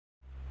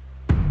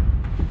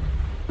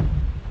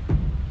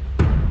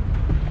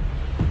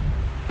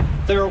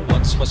There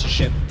once was a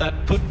ship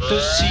that put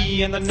to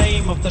sea, and the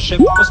name of the ship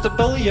was the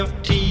Belly of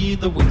Tea.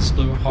 The winds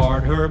blew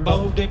hard, her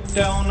bow dipped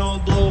down. Oh,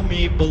 blow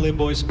me, bully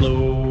boys,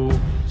 blow.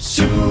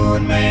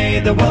 Soon may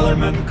the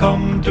wellerman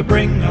come to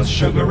bring us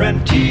sugar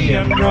and tea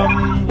and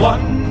rum.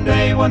 One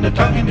day when the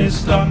tonguing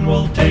is done,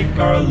 we'll take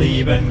our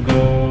leave and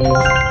go.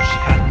 She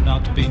had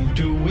not been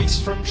 2 weeks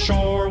from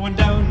shore when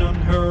down on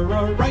her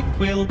a right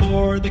whale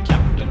bore. The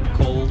captain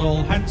called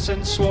all hands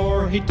and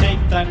swore he'd take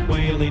that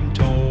whale in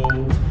tow.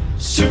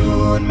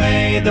 Soon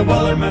may the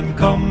wellerman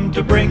come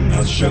to bring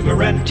us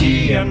sugar and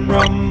tea and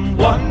rum.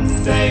 One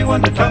day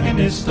when the tonguing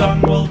is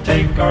done, we'll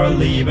take our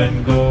leave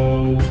and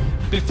go.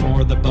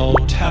 Before the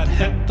boat had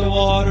hit the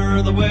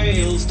water, the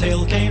whale's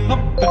tail came up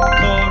and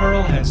caught her.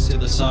 All hands to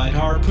the side,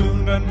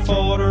 harpooned and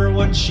fought her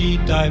when she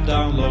dived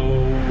down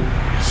low.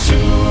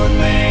 Soon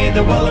may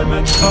the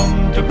wellerman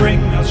come to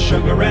bring us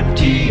sugar and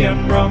tea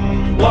and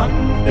rum.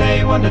 One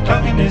day when the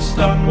tonguing is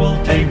done,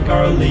 we'll take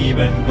our leave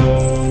and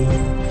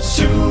go.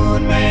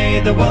 Soon may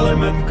the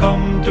wellerman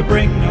come to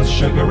bring us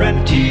sugar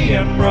and tea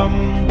and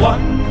rum.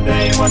 One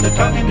day when the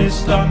tonguing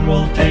is done,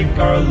 we'll take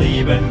our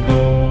leave and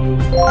go.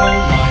 No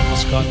line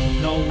was cut,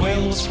 no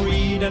whale was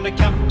freed, and the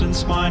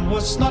captain's mind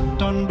was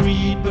not on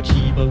greed, but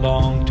he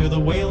belonged to the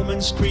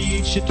whaleman's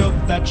creed. She took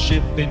that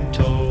ship in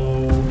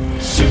tow.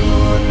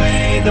 Soon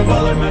may the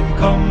wellerman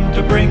come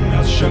to bring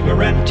us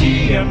sugar and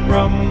tea and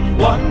rum.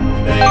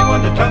 One day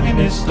when the tonguing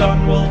is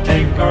done, we'll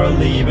take our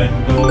leave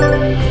and go.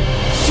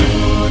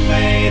 Soon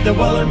may the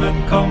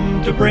wellerman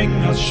come to bring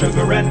us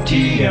sugar and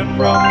tea and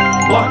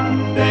rum.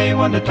 One day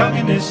when the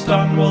tonguing is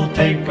done, we'll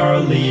take our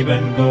leave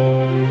and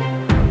go.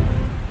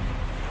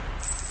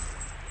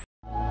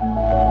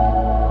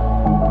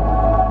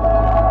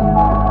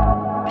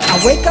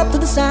 I wake up to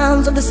the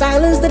sounds of the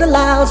silence that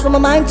allows for my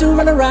mind to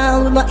run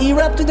around with my ear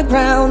up to the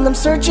ground. I'm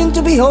searching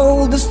to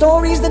behold the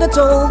stories that I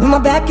told when my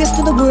back is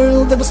to the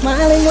world that was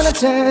smiling when I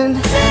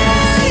turned.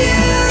 Tell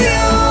you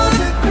you're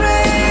the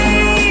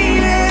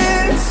greatest,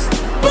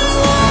 but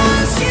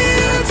once you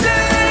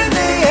turn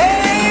they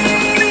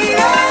hate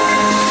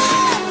us.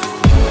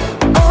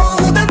 Oh,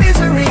 the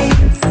misery,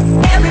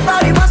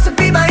 everybody wants to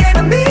be my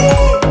enemy.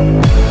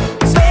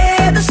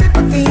 Spare the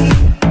sympathy,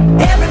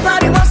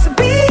 everybody wants to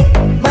be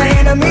my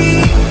enemy.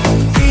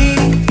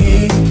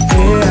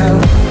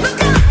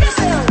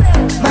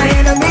 My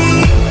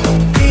enemy.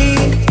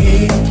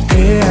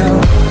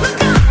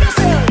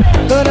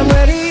 But I'm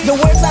ready. The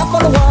words I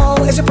follow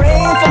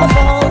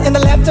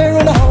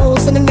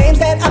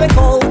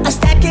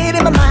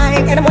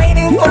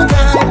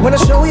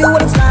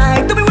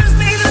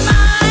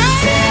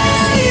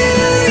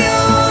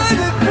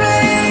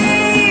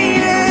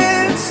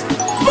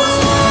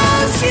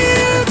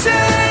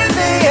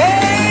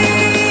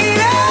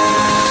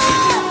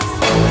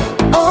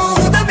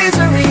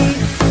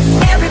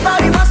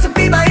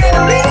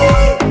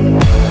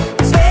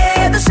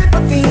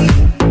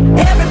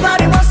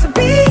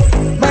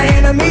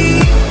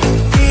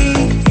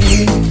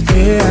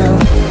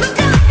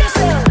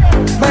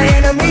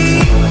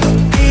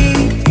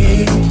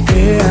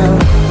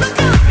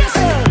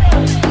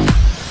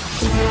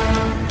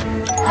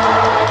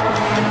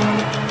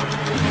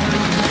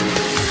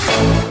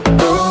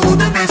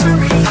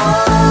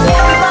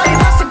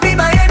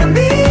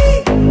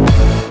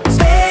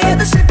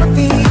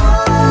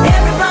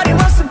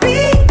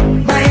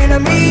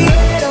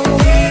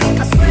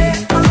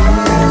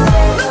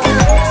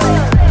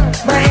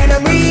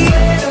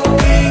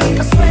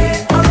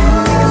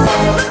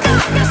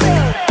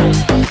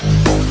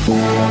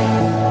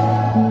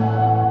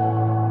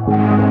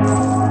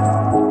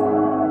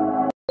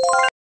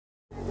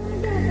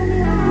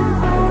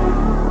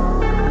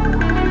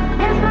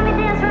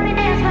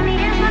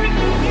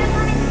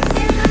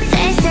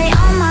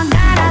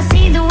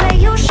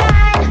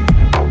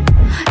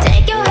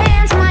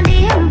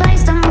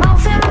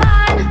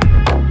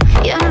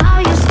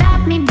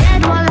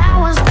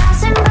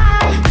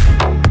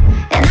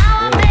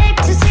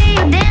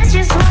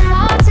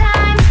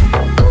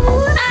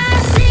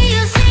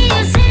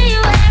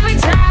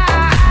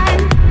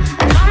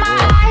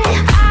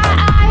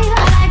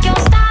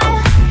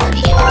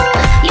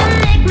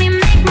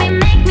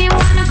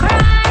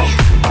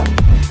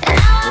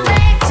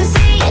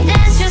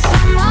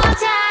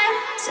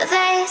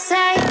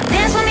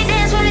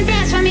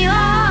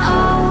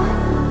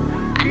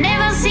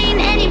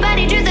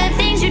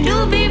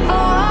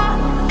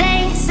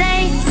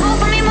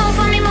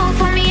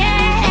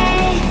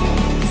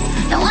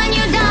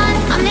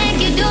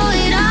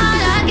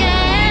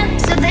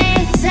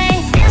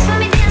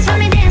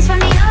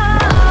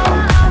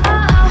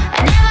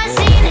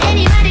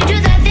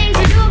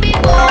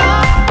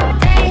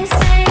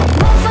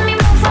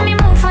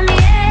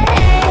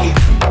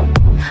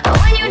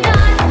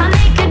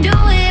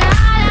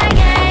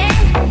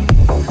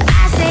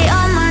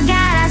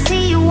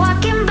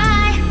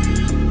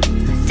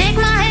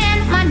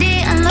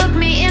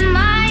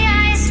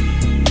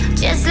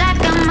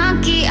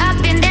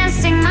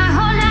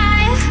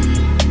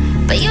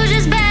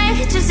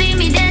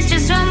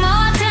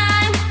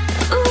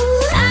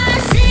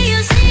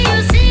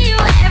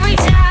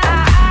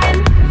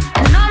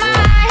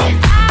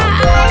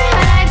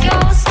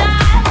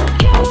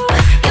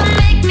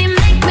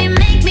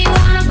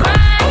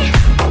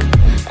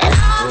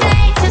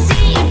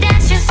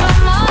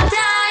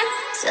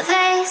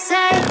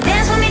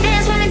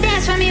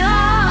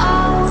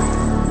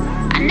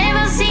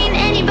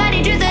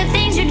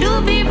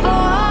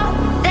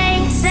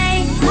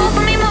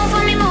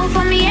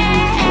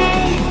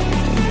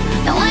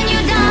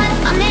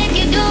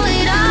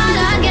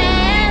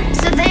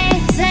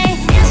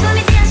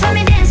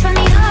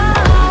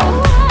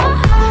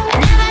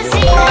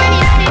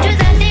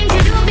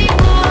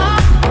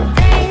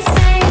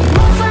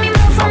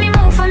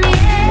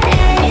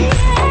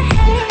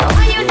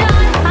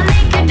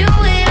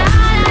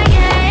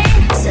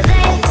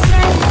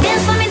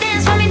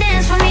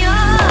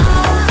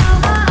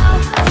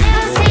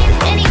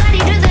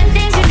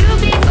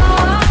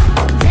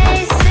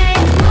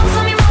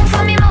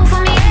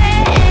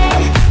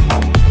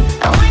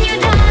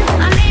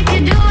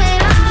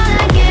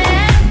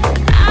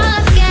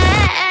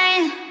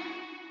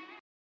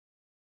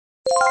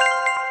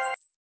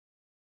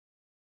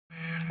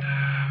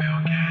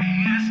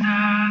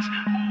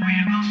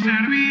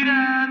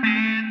servirá de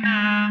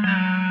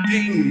nada.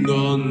 Ding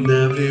dong,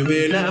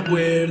 ábreme la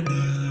puerta.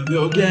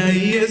 Veo que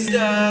ahí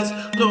estás,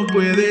 no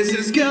puedes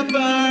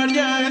escapar,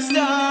 ya es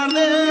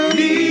tarde.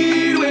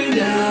 Miro en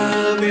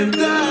la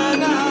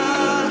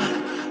ventana,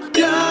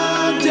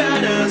 ya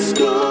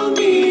escondido.